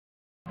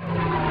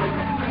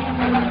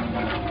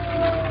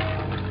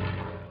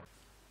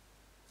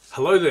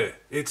Hello there,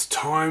 it's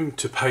time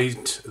to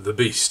paint the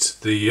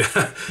beast. The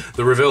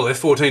the Revell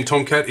F-14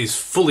 Tomcat is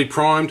fully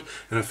primed,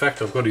 and in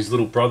fact I've got his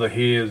little brother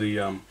here.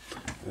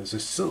 It's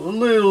just a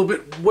little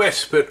bit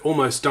wet but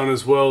almost done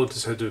as well.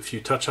 Just had to do a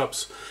few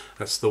touch-ups.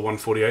 That's the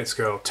 1/48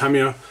 scale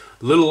Tamiya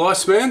little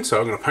Iceman.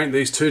 So I'm going to paint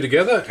these two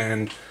together,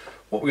 and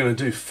what we're going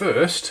to do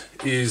first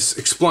is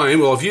explain.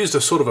 Well, I've used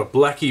a sort of a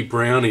blacky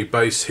browny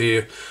base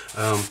here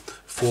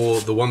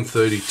for the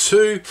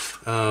 132.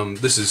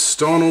 This is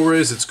Stynel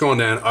Res. It's gone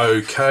down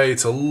okay.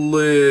 It's a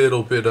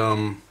little bit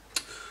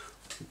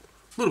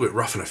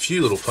rough in a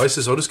few little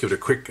places. I'll just give it a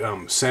quick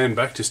sand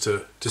back just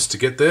to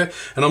get there.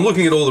 And I'm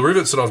looking at all the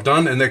rivets that I've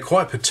done, and they're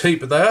quite petite,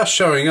 but they are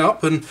showing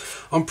up, and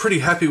I'm pretty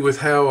happy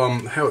with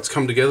how it's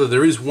come together.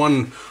 There is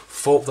one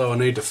fault though I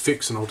need to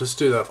fix, and I'll just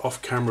do that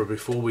off camera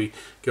before we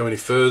go any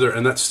further,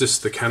 and that's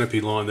just the canopy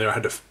line there. I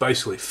had to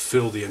basically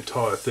fill the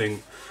entire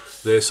thing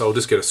there, so I'll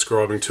just get a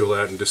scribing tool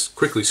out and just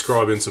quickly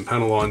scribe in some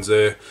panel lines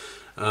there.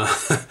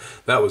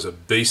 That was a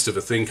beast of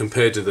a thing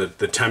compared to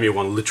the Tamiya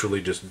one.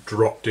 Literally just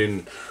dropped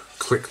in,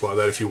 click like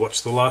that if you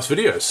watched the last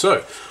video.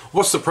 So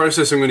what's the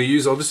process I'm going to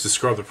use? I'll just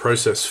describe the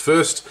process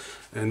first,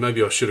 and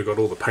maybe I should have got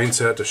all the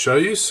paints out to show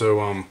you,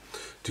 so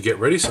to get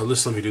ready. So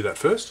let me do that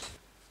first.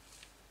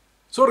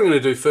 So what I'm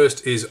going to do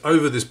first is,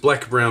 over this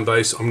black brown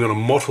base, I'm going to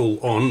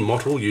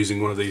mottle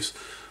using one of these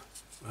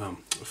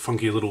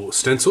funky little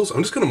stencils.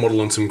 I'm just going to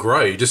model on some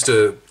grey, just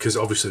because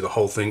obviously the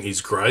whole thing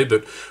is grey,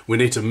 but we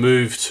need to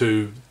move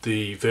to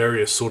the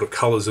various sort of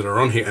colours that are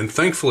on here. And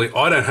thankfully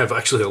I don't have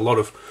actually a lot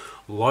of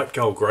light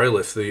gold grey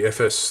left. The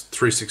FS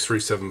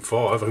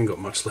 36375, I haven't got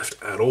much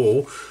left at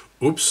all.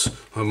 Oops,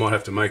 I might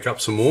have to make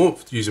up some more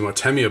using my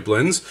Tamiya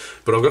blends,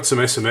 but I've got some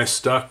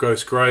SMS Dark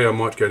Ghost Grey. I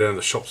might go down to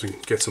the shops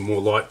and get some more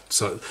light.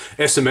 So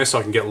SMS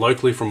I can get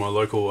locally from my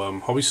local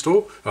hobby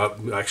store,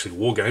 actually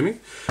Wargaming.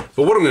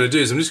 But what I'm going to do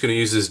is I'm just going to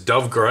use this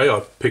Dove Grey I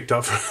picked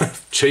up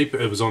cheap.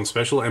 It was on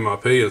special,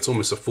 MRP, and it's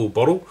almost a full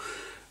bottle.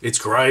 It's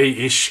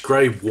grey-ish,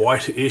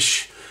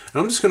 grey-white-ish,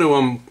 and I'm just going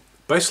to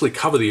basically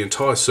cover the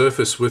entire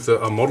surface with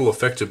a model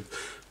effect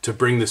to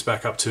bring this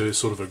back up to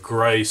sort of a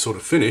grey sort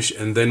of finish,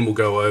 and then we'll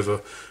go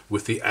over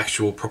with the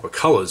actual proper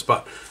colours.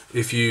 But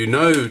if you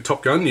know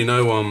Top Gun, you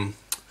know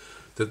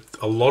that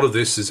a lot of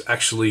this is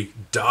actually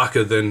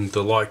darker than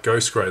the light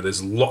ghost grey.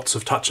 There's lots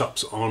of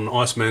touch-ups on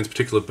Iceman's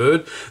particular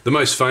bird. The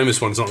most famous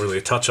one's not really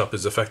a touch-up,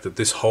 is the fact that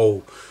this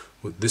whole,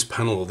 this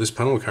panel, I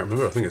can't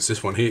remember, I think it's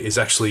this one here, is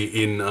actually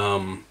in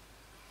the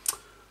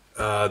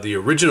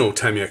original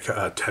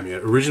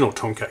original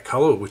Tomcat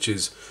colour, which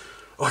is,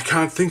 I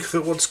can't think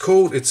of what it's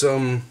called. It's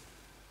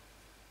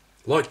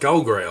light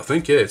gold grey, I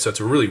think. Yeah, so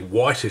it's a really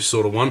whitish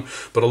sort of one.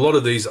 But a lot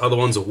of these other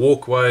ones are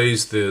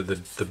walkways.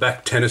 The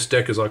back tennis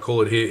deck, as I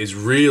call it here, is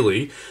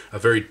really a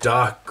very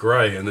dark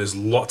grey, and there's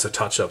lots of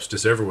touch-ups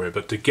just everywhere.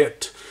 But to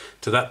get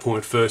to that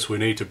point first, we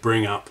need to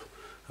bring up,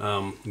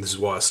 this is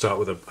why I start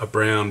with a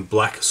brown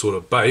black sort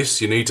of base.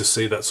 You need to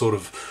see that sort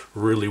of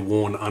really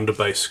worn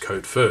underbase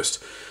coat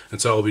first. And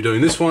so I'll be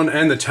doing this one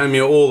and the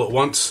Tamiya all at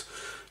once.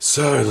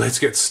 So let's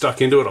get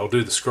stuck into it. I'll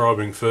do the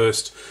scribing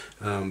first.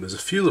 There's a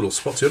few little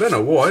spots here, I don't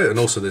know why, and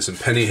also there's some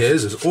penny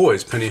hairs. There's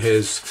always penny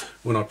hairs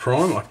when I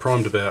prime. I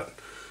primed about,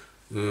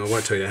 I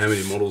won't tell you how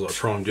many models I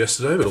primed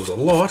yesterday, but it was a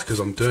lot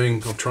because I'm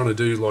trying to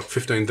do like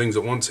 15 things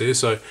at once here.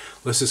 So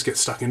let's just get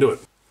stuck into it.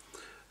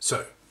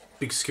 So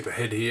big skip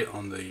ahead here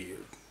on the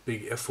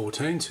big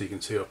F-14. So you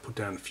can see I've put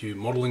down a few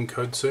modeling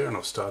codes there, and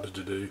I've started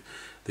to do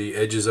the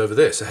edges over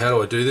there. So how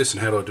do I do this,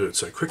 and how do I do it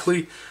so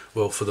quickly?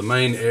 Well, for the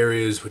main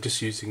areas, we're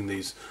just using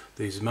these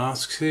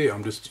masks here.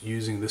 I'm just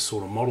using this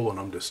sort of model, and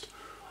I'm just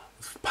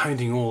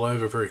painting all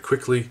over very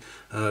quickly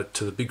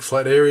to the big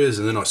flat areas,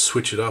 and then I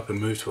switch it up and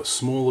move to a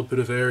smaller bit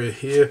of area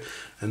here.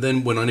 And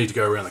then when I need to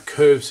go around the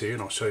curves here,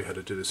 and I'll show you how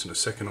to do this in a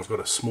second, I've got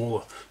a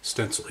smaller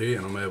stencil here,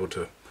 and I'm able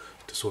to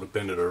sort of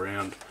bend it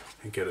around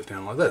and get it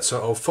down like that.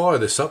 So I'll fire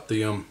this up.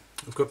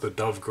 I've got the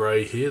Dove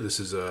Grey here. This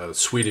is a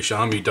Swedish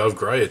Army Dove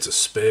Grey. It's a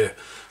spare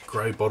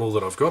grey bottle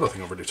that I've got. I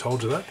think I've already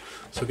told you that.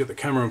 So I'll get the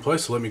camera in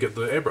place, so let me get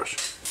the airbrush.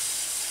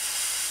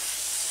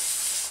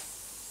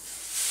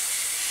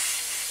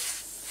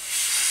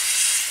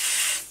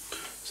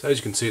 So as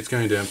you can see, it's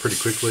going down pretty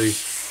quickly.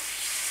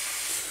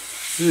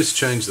 Just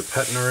change the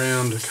pattern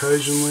around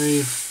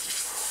occasionally.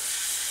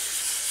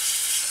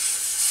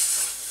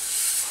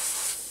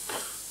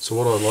 So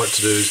what I like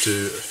to do is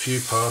do a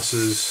few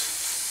passes.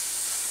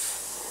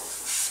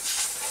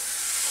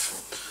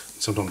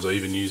 Sometimes I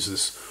even use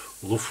this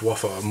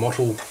Luftwaffe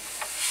mottle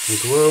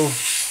as well.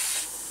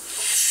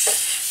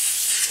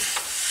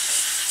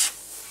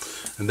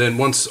 And then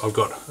once I've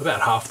got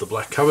about half the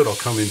black covered, I'll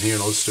come in here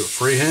and I'll just do a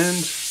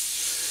freehand.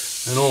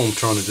 And all I'm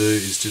trying to do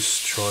is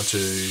just try to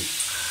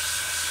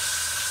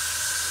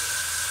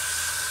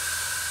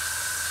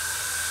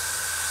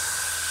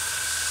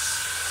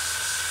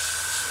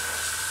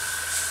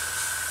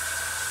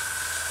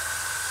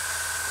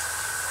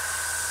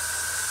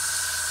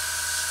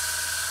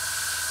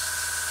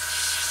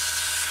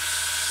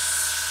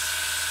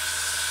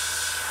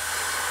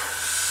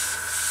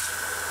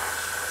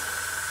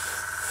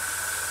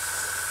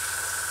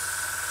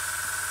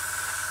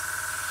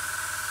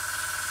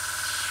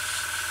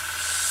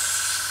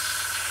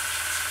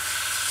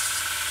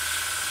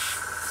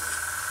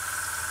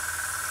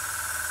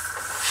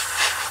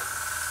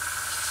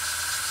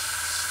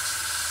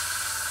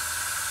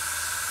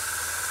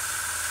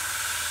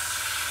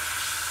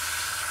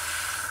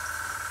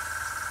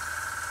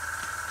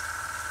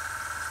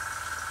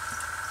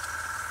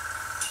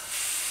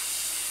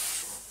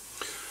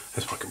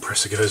as my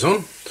compressor goes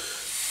on.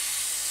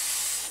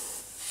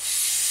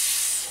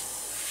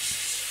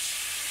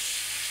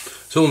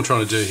 So all I'm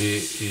trying to do here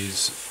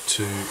is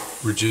to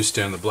reduce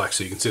down the black,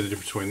 so you can see the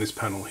difference between this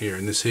panel here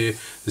and this here.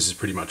 This is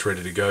pretty much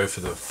ready to go for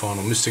the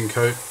final misting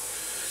coat,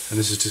 and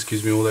this just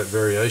gives me all that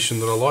variation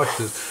that I like.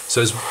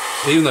 So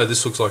even though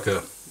this looks like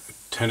a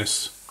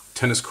tennis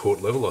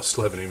court level, I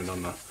still haven't even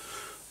done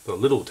the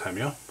little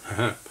Tamiya.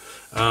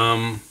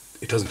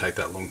 It doesn't take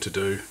that long to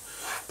do,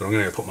 but I'm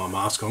going to go put my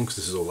mask on because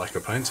this is all lacquer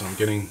paints and I'm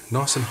getting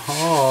nice and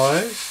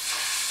high.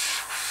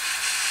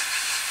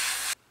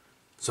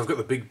 So I've got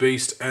the big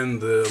beast and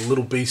the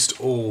little beast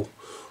all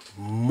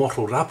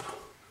mottled up.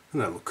 Doesn't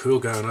that look cool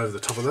going over the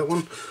top of that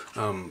one?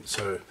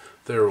 So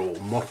they're all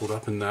mottled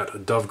up in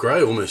that dove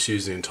grey. Almost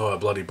used the entire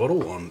bloody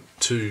bottle on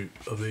 2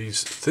 of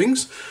these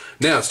things.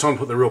 Now it's time to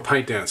put the real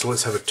paint down. So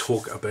let's have a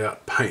talk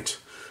about paint.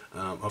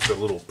 I've got a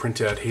little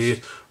printout here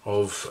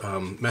of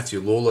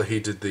Matthew Lawler. He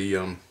did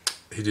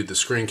the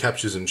screen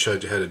captures and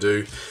showed you how to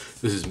do.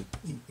 This is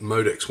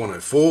Modex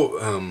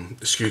 104.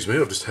 Excuse me,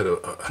 I've just had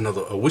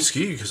a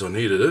whiskey because I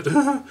needed it.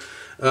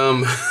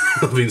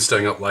 I've been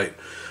staying up late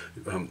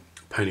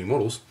painting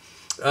models.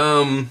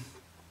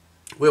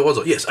 Where was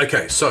I? Yes,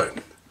 okay, so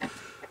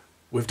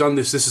we've done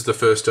this. This is the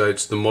first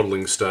stage, the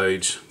modelling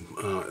stage.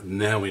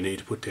 Now we need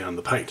to put down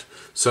the paint.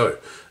 So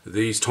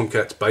these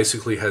Tomcats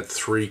basically had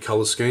 3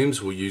 colour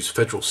schemes. We'll use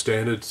federal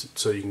standards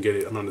so you can get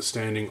an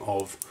understanding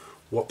of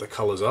what the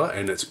colours are,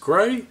 and it's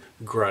grey,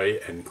 grey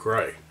and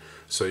grey.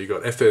 So you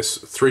got FS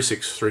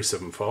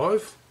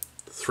 36375,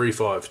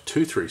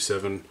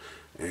 35237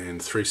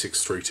 and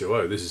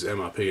 36320. This is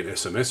MRP and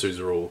SMS. These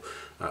are all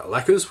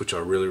lacquers, which I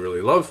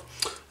really love.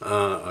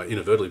 I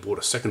inadvertently bought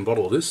a second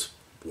bottle of this.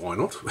 Why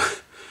not?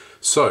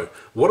 So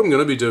what I'm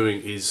going to be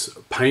doing is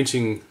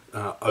painting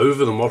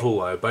over the model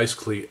layer,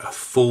 basically a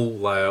full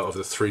layer of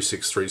the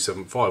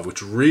 36375,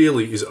 which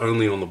really is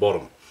only on the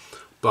bottom.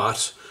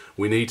 But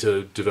we need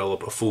to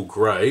develop a full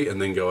grey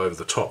and then go over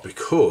the top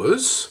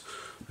because,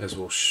 as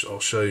I'll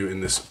show you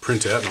in this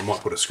printout, and I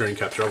might put a screen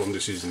capture up, I'm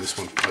just using this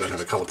one, I don't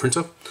have a colour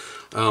printer.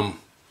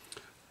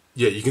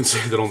 Yeah, you can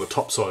see that on the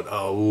top side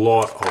a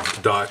lot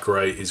of dark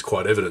grey is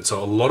quite evident.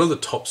 So a lot of the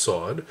top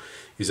side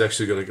is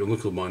actually going to,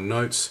 look at my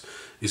notes,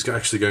 is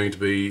actually going to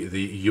be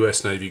the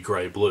US Navy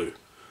grey blue.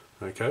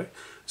 Okay,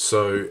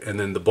 so, and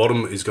then the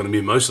bottom is going to be,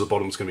 most of the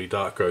bottom is going to be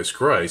dark ghost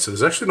grey, so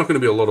there's actually not going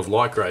to be a lot of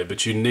light grey,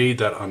 but you need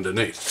that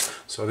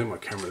underneath. So I think my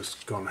camera's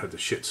gone and had the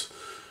shits.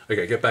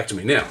 Okay, get back to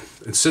me now.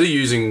 Instead of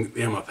using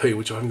the MRP,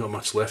 which I haven't got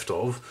much left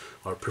of,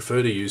 I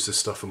prefer to use this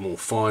stuff for more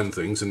fine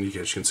things, and you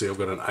can see I've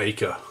got an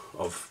acre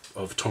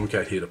of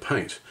Tomcat here to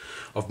paint.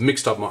 I've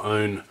mixed up my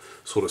own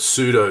sort of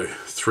pseudo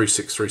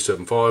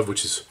 36375,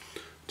 which is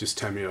just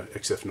Tamiya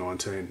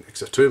XF19,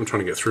 XF2. I'm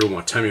trying to get through all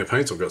my Tamiya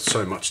paints. I've got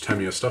so much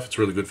Tamiya stuff. It's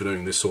really good for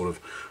doing this sort of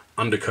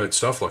undercoat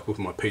stuff. Like with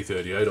my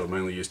P38, I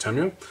mainly use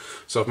Tamiya.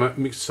 So I've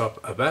mixed up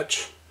a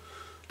batch,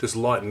 just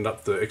lightened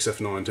up the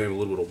XF19 with a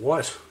little bit of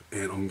white,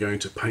 and I'm going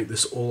to paint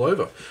this all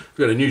over. I've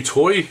got a new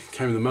toy,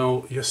 came in the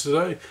mail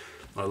yesterday.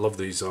 I love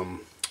these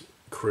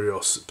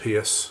Krios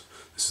PS.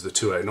 This is the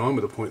 289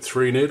 with a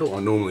 0.3 needle. I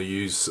normally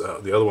use,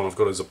 the other one I've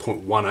got is a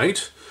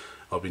 0.18.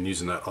 I've been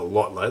using that a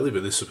lot lately,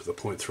 but this with the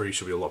 0.3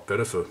 should be a lot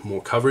better for more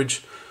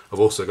coverage. I've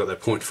also got that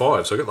 0.5,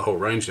 so I've got the whole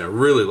range now.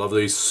 Really love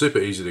these, super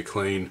easy to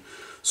clean,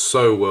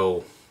 so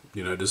well,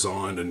 you know,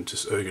 designed, and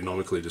just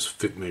ergonomically just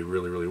fit me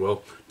really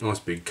well. Nice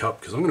big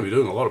cup, because I'm going to be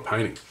doing a lot of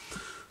painting.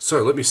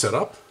 So let me set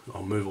up,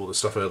 I'll move all the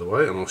stuff out of the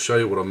way, and I'll show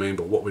you what I mean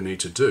by what we need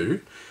to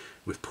do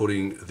with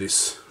putting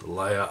this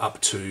layer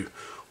up to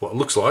what it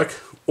looks like,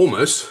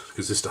 almost,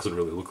 because this doesn't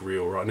really look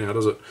real right now,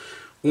 does it?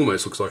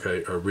 Almost looks like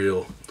a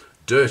real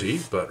dirty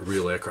but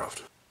real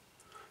aircraft.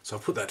 So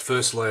I've put that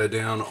first layer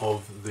down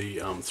of the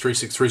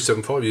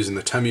 36375 using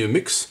the Tamiya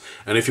mix,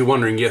 and if you're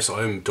wondering, yes,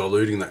 I am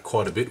diluting that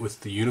quite a bit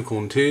with the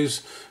Unicorn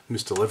Tears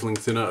Mr. Leveling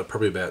Thinner,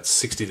 probably about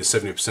 60 to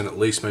 70% at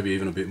least, maybe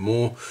even a bit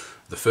more.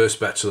 The first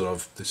batch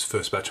that this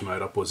first batch I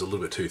made up was a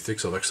little bit too thick,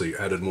 so I've actually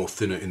added more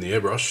thinner in the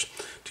airbrush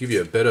to give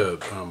you a better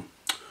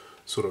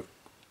sort of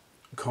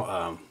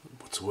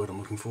what's the word I'm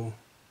looking for?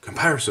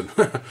 Comparison.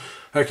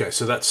 Okay,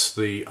 so that's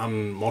the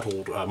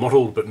unmottled,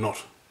 mottled but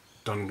not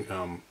done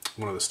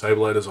one of the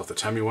stabilators off the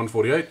Tamiya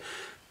 148,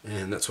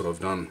 and that's what I've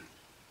done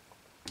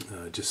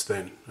just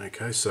then.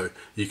 Okay, so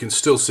you can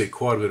still see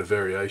quite a bit of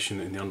variation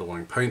in the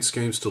underlying paint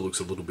scheme. Still looks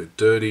a little bit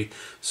dirty,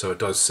 so it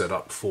does set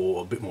up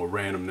for a bit more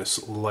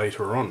randomness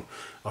later on.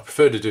 I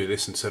prefer to do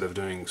this instead of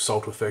doing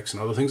salt effects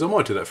and other things. I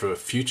might do that for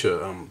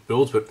future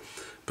builds, but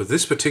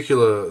this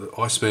particular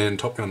Iceman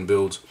TOPGUN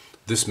build,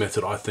 this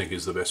method I think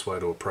is the best way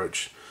to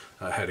approach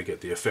how to get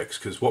the effects,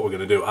 because what we're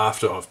going to do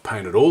after I've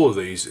painted all of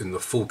these in the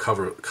full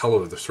colour of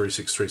the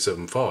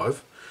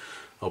 36375,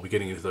 I'll be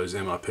getting into those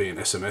MRP and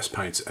SMS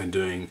paints and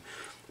doing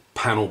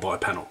panel by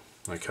panel,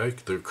 okay,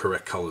 the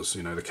correct colours,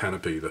 you know, the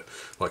canopy,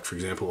 like for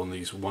example on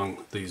these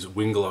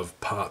wing glove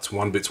parts,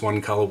 one bit's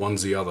one colour,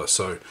 one's the other.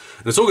 So,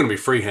 and it's all going to be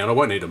freehand. I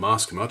won't need to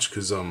mask much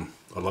because I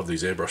love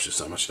these airbrushes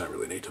so much, you don't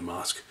really need to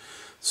mask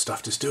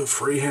stuff. Just do it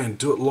freehand,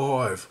 do it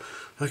live.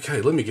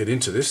 Okay, let me get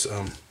into this.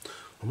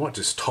 I might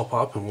just top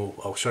up and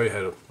I'll show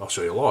you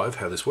live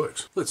how this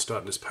works. Let's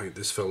start and just paint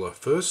this fella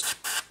first.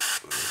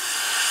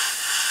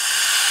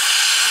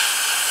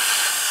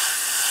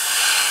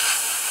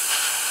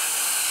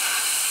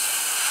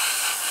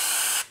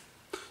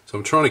 So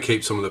I'm trying to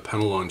keep some of the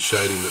panel line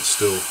shading that's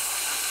still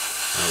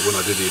when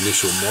I did the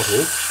initial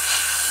model.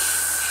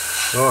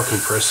 Oh,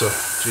 compressor,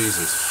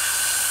 Jesus.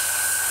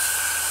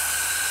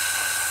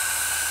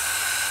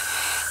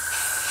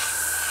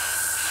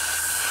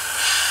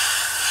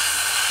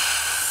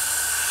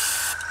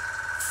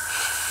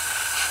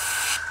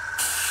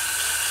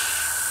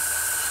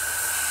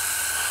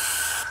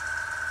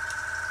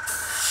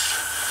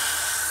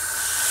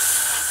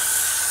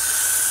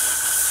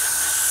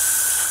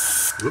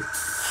 Whoop.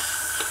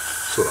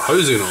 Sort of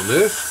hosing on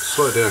there.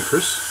 Slow it down,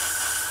 Chris.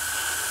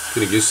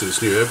 Getting used to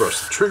this new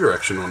airbrush. The trigger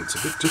action on it's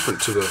a bit different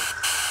to the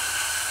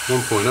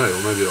 1.0,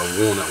 or maybe I've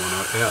worn that one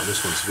out.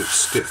 This one's a bit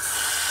stiff.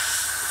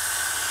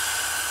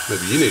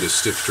 Maybe you need a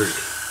stiff drink.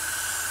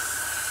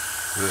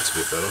 That's a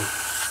bit better.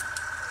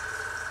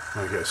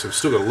 Okay, so we've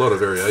still got a lot of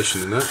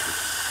variation in that.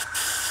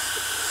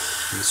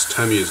 This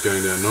Tamiya is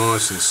going down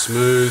nice and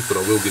smooth, but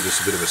I will give this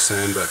a bit of a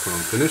sand back when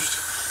I'm finished.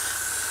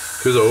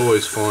 Because I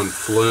always find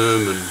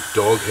phlegm and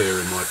dog hair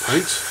in my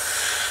paints.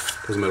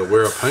 Doesn't matter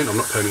where I paint. I'm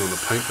not painting on the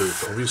paint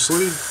booth,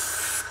 obviously.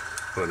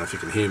 I don't know if you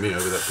can hear me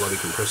over that bloody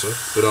compressor,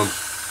 but I'm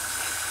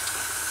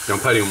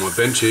painting on my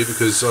bench here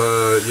because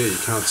yeah,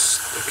 I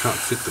can't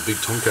fit the big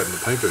Tomcat in the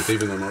paint booth,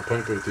 even though my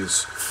paint booth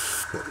is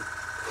what,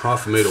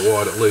 half a metre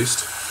wide at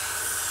least,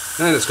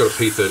 and it's got a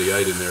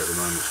P38 in there at the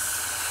moment.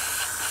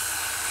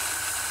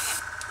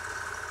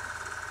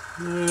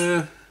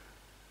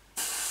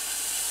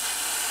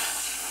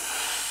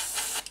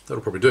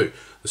 That'll probably do.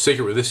 The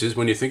secret with this is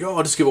when you think, oh,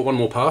 I'll just give it one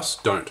more pass,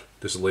 don't.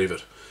 Just leave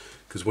it.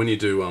 Because when you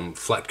do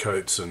flat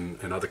coats and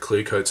other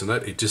clear coats and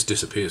that, it just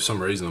disappears. For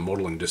some reason the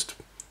modelling just,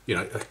 you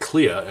know,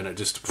 clear and it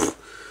just...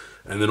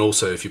 And then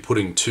also if you're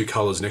putting two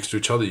colours next to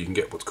each other, you can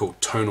get what's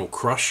called tonal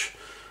crush,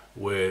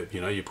 where,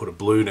 you know, you put a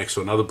blue next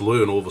to another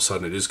blue and all of a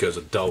sudden it just goes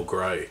a dull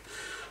grey.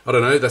 I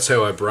don't know, that's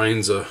how our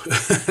brains are,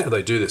 how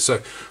they do this.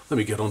 So let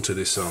me get onto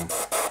this,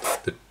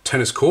 the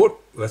tennis court.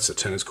 That's the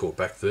tennis court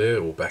back there,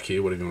 or back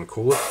here, whatever you want to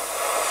call it.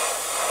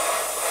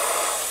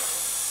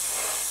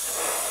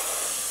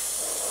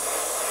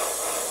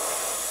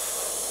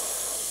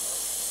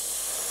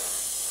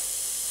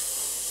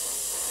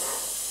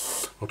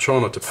 I'll try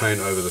not to paint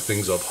over the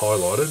things I've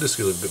highlighted, just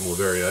to get a bit more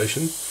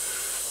variation.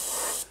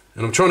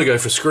 And I'm trying to go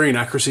for screen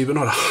accuracy, but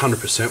not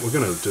 100%. We're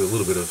going to do a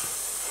little bit of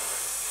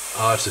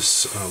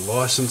artist's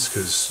license,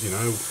 because, you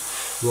know,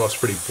 life's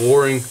pretty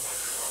boring.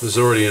 There's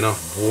already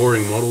enough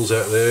boring models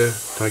out there.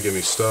 Don't get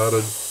me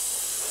started.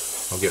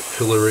 I'll get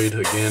pilloried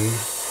again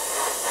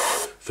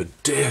for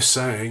dare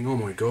saying, oh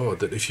my god,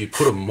 that if you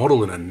put a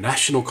model in a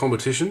national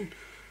competition,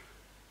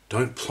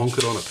 don't plonk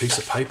it on a piece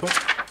of paper.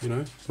 You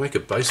know, make a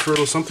base for it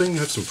or something.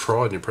 Have some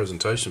pride in your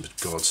presentation, for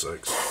God's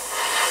sakes.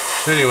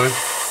 Anyway,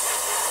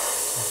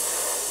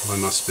 I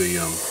must be,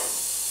 I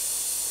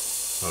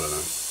don't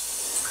know.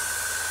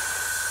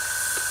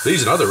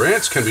 These and other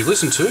rants can be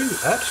listened to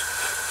at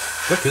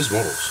Becker's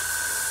Models.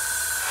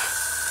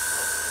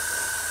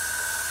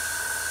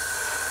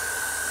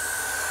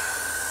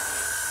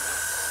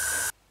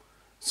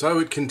 So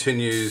it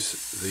continues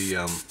the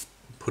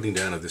putting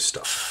down of this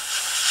stuff.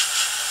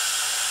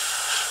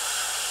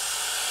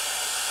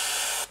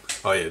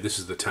 Oh yeah, this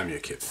is the Tamiya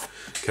kit.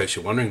 In case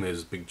you're wondering,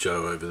 there's Big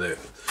Joe over there.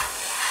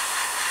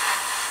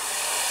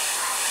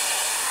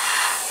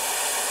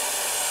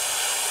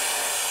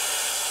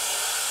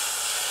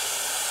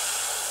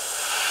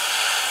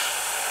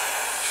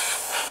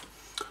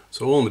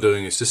 So all I'm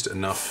doing is just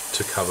enough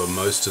to cover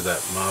most of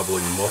that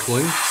marbling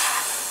mottling,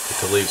 but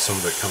to leave some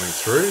of it coming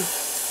through.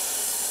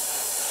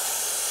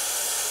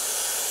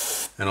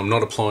 And I'm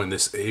not applying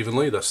this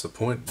evenly, that's the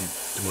point.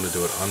 You want to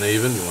do it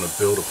uneven, you want to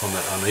build upon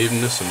that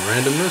unevenness and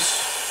randomness.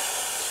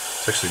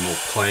 It's actually more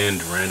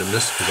planned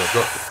randomness, because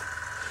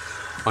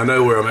I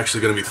know where I'm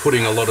actually going to be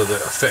putting a lot of the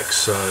effects,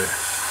 so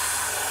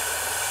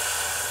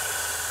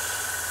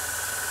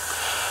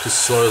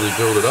just slowly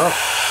build it up.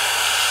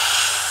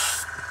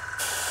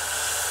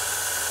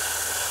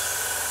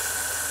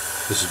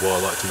 This is why I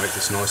like to make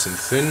this nice and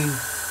thin.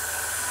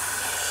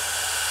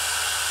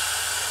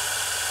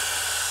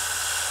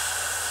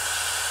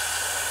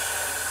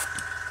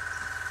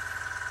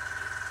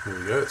 There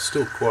we go, it's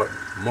still quite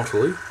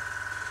mottly.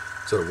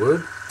 Is that a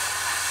word?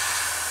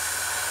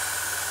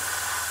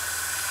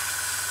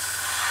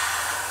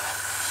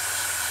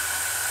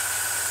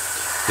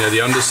 Now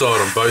the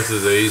underside on both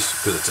of these,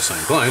 because it's the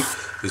same plane,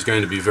 is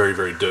going to be very,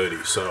 very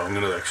dirty. So I'm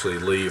going to actually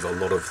leave a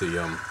lot of the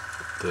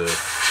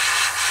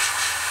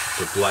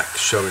black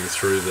showing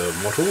through the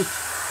mottle.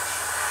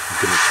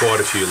 There's going to be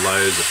quite a few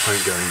layers of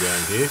paint going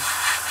down here.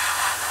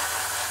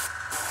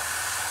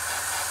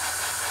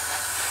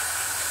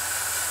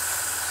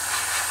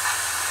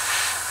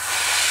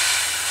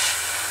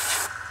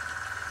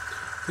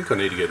 I think I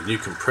need to get a new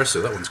compressor.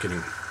 That one's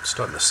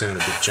starting to sound a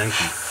bit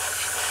janky.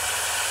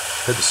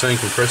 Had the same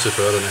compressor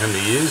for I don't know how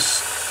many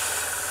years.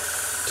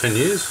 10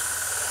 years.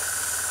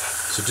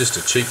 So just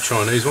a cheap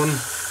Chinese one.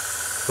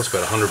 Cost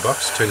about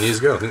 $100 10 years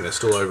ago. I think they're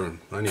still over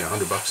only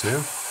 $100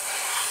 now.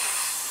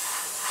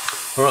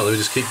 Alright, let me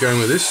just keep going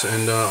with this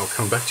and I'll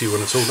come back to you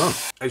when it's all done.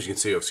 As you can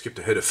see, I've skipped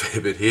ahead a fair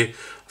bit here.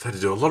 I've had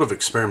to do a lot of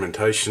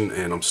experimentation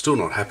and I'm still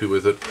not happy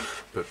with it.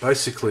 But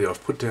basically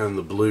I've put down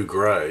the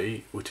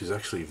blue-grey, which is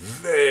actually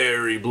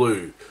very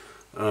blue.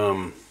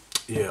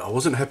 Yeah, I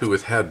wasn't happy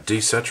with how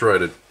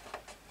desaturated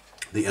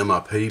the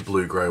MRP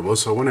blue-grey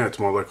was, so I went out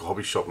to my local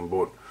hobby shop and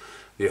bought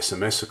the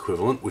SMS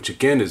equivalent, which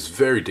again is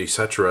very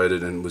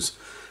desaturated and was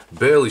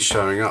barely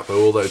showing up,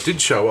 although it did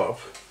show up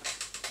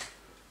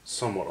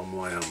somewhat on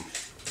my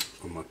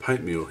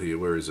paint mule here.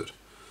 Where is it?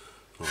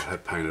 Oh, I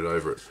had painted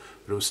over it,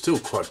 but it was still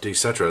quite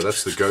desaturated.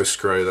 That's the ghost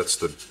grey, that's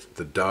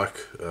the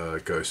dark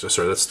ghost,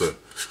 sorry, that's the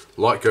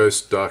light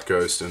ghost, dark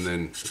ghost, and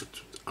then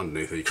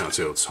underneath it you can't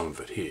see all some of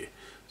it here.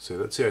 So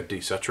that's how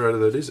desaturated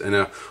that is. And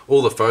now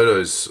all the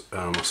photos,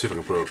 I'll see if I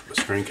can put a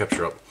screen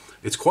capture up.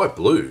 It's quite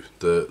blue,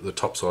 the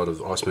top side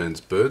of Iceman's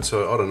bird,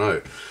 so I don't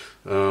know.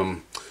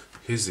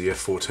 Here's the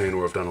F-14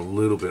 where I've done a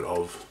little bit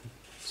of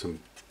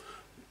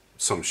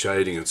some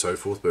shading and so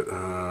forth, but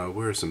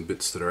where are some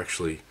bits that are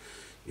actually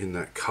in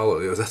that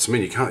colour? That's, I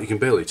mean, you can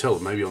barely tell.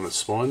 Maybe on the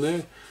spine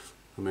there.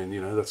 I mean,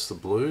 you know, that's the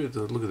blue.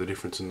 Look at the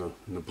difference in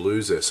the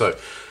blues there. So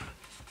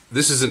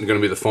this isn't going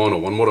to be the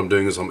final one. What I'm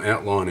doing is I'm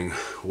outlining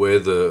where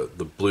the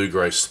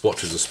blue-grey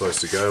splotches are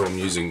supposed to go. I'm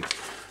using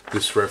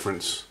this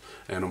reference,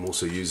 and I'm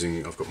also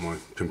using, I've got my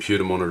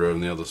computer monitor on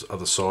the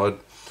other side.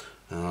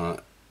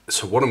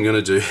 So what I'm going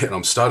to do, and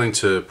I'm starting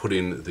to put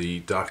in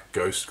the dark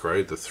ghost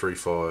grade, the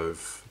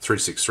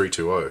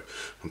 36320.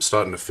 I'm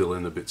starting to fill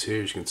in the bits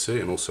here, as you can see,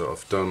 and also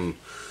I've done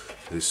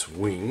this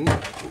wing.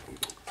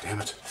 Damn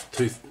it,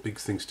 big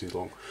thing's too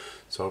long.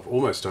 So I've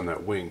almost done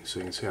that wing, so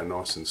you can see how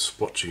nice and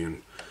splotchy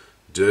and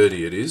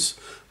dirty it is,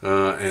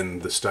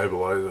 and the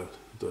stabilizer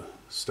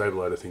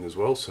thing as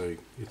well. So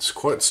it's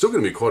still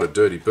going to be quite a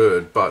dirty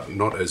bird, but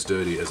not as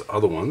dirty as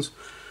other ones.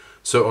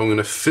 So I'm going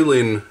to fill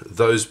in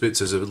those bits.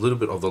 There's a little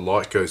bit of the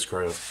light ghost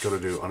grey I've got to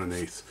do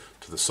underneath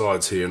to the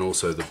sides here, and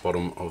also the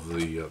bottom of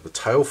the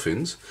tail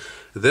fins.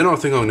 Then I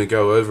think I'm going to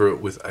go over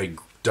it with a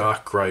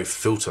dark grey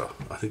filter.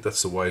 I think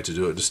that's the way to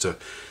do it, just to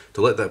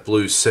let that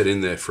blue set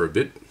in there for a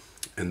bit,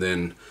 and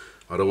then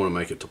I don't want to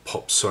make it to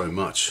pop so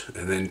much,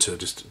 and then to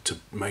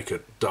make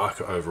it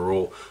darker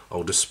overall,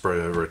 I'll just spray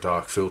over a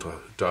dark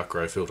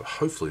grey filter.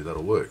 Hopefully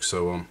that'll work.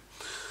 So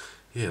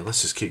yeah,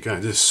 let's just keep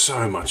going. There's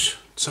so much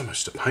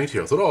to paint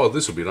here. I thought, oh,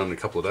 this will be done in a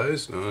couple of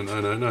days. No.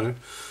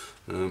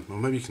 Well,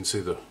 maybe you can see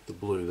the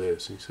blue there.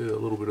 So you see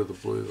that little bit of the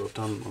blue that I've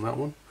done on that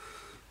one.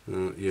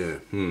 Yeah.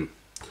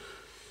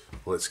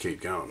 Let's keep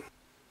going.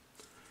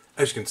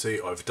 As you can see,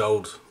 I've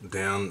dulled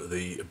down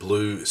the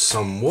blue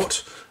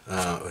somewhat,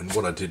 and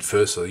what I did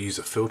first, I used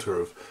a filter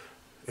of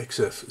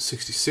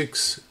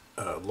XF66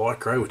 light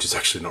grey, which is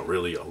actually not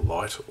really a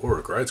light or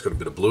a grey, it's got a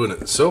bit of blue in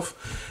it itself.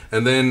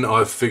 And then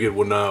I figured,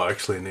 well, no, I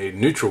actually need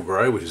neutral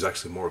grey, which is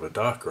actually more of a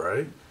dark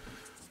grey.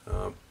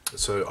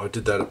 So I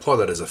did that, apply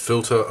that as a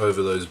filter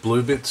over those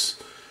blue bits,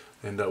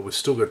 and we've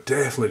still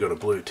definitely got a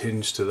blue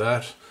tinge to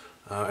that.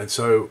 And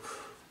so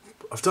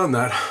I've done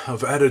that.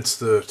 I've added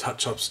the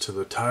touch-ups to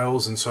the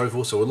tails and so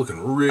forth, so we're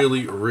looking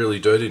really, really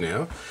dirty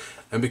now.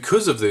 And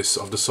because of this,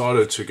 I've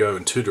decided to go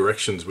in two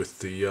directions with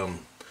the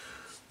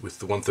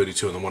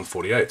 132 and the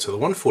 148. So the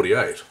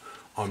 148,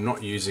 I'm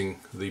not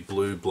using the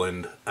blue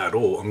blend at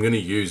all. I'm going to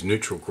use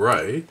neutral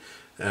grey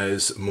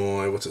as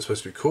my, what's it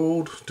supposed to be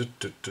called?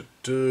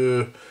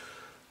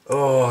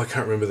 Oh, I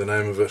can't remember the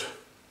name of it.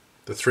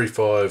 The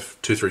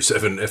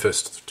 35237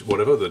 FS,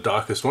 whatever, the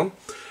darkest one.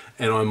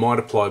 And I might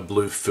apply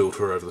blue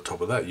filter over the top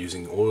of that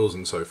using oils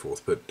and so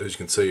forth. But as you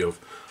can see, I've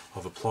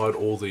applied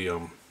all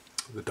the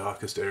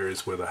darkest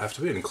areas where they have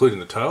to be, including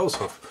the tails.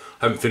 I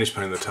haven't finished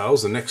painting the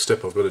tails. The next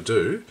step I've got to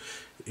do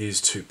is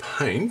to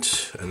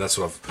paint, and that's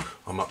what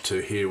I'm up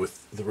to here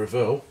with the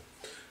Revell,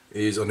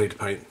 is I need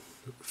to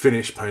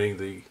finish painting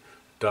the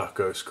dark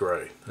ghost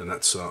grey. And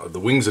that's the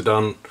wings are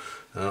done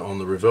on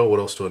the Revell. What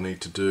else do I need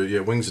to do? Yeah,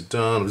 wings are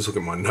done. I'm just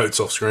looking at my notes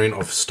off screen.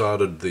 I've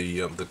started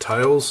the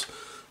tails.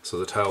 So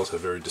the tails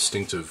have very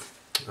distinctive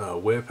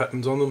wear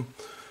patterns on them,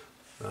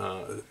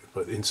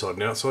 both inside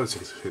and outside. So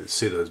you can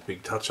see those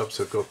big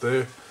touch-ups I've got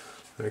there.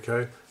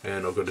 Okay,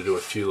 and I've got to do a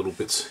few little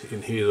bits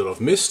in here that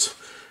I've missed.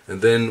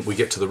 And then we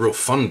get to the real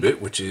fun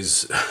bit, which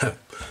is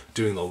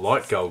doing the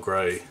light gull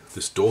grey,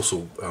 this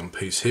dorsal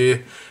piece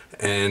here,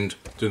 and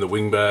doing the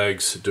wing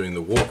bags, doing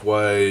the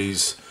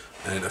walkways,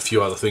 and a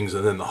few other things,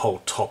 and then the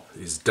whole top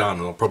is done.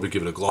 And I'll probably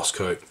give it a gloss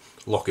coat,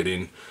 lock it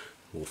in,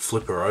 we'll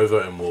flip her over,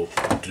 and we'll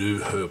do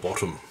her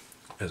bottom,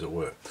 as it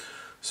were.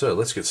 So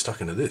let's get stuck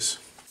into this.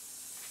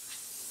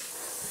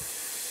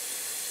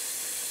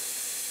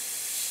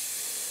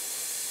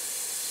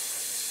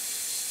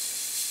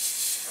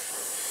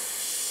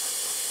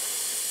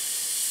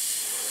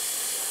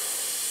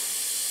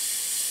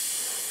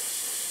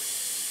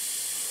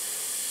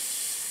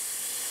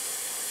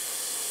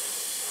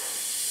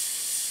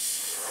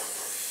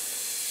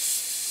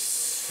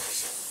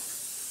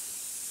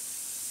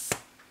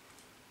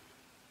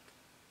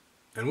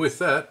 And with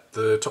that,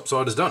 the top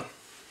side is done.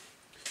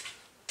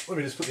 Let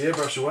me just put the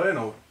airbrush away and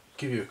I'll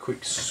give you a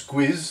quick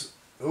squiz.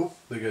 Oh,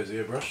 there goes the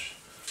airbrush.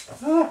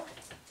 Ah.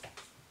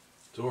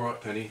 It's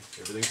alright, Penny,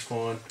 everything's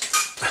fine.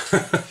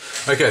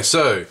 Okay,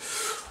 so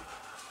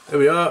there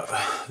we are.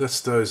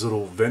 That's those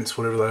little vents,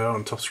 whatever they are,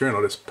 on top screen.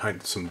 I just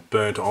painted some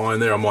burnt iron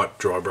there. I might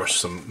dry brush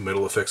some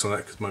metal effects on that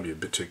because it might be a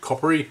bit too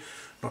coppery,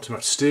 not too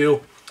much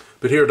steel.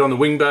 But here I've done the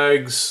wing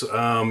bags.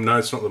 No,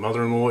 it's not the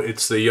mother-in-law.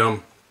 It's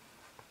the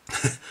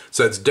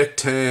so it's deck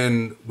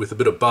tan with a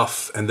bit of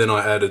buff, and then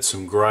I added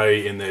some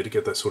grey in there to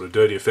get that sort of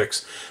dirty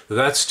effects.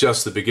 That's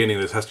just the beginning.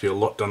 There has to be a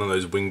lot done on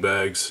those wing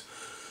bags.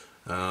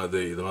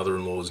 The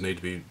mother-in-laws need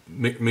to be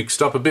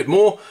mixed up a bit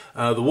more.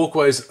 The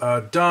walkways are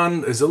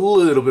done. There's a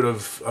little bit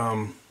of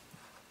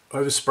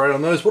overspray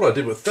on those. What I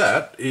did with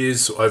that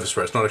is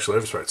overspray. It's not actually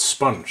overspray, it's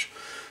sponge.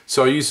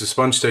 So I used the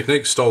sponge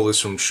technique, stole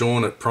this from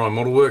Sean at Prime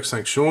Model Works,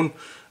 thanks Sean.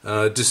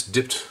 Just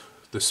dipped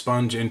the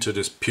sponge into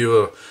just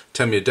pure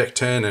Tamiya deck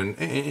tan, and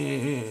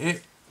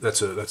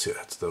that's it.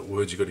 That's the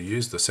words you've got to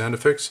use, the sound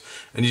effects.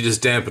 And you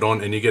just damp it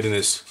on, and you're getting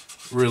this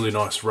really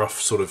nice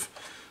rough sort of.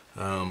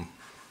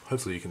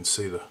 Hopefully you can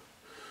see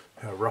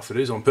how rough it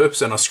is on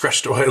purpose. And I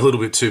scratched away a little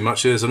bit too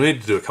much there, so I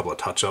need to do a couple of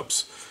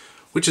touch-ups,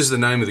 which is the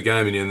name of the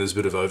game. And there's a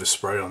bit of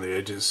overspray on the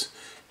edges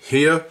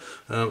here.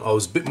 I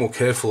was a bit more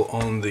careful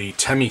on the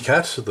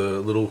Tomcat, the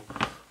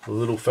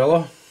little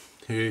fella.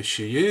 Here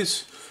she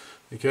is.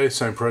 Okay,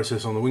 same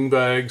process on the wing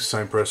bags,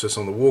 same process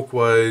on the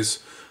walkways.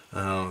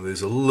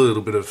 There's a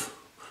little bit of,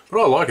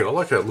 but I like it. I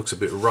like how it looks a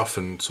bit rough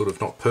and sort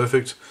of not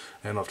perfect.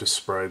 And I've just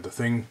sprayed the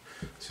thing,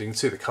 so you can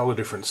see the colour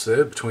difference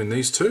there between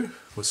these two.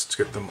 Let's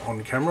get them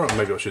on camera.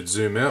 Maybe I should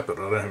zoom out, but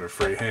I don't have a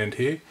free hand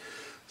here.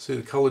 See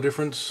the colour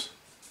difference?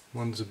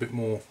 One's a bit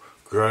more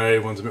grey,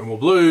 one's a bit more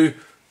blue,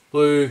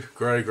 blue,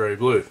 grey, grey,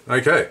 blue.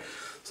 Okay,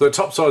 so the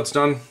top side's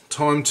done.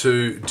 Time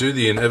to do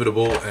the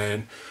inevitable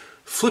and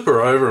flip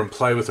her over and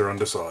play with her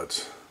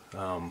undersides,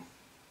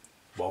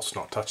 whilst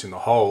not touching the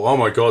hole. Oh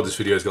my god, this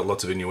video's got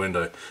lots of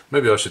innuendo.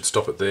 Maybe I should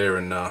stop it there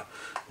and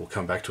we'll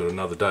come back to it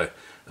another day.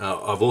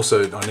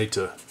 I need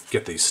to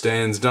get these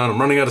stands done. I'm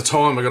running out of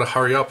time, I've got to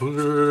hurry up.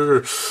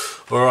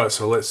 Alright,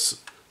 so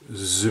let's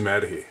zoom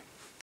out of here.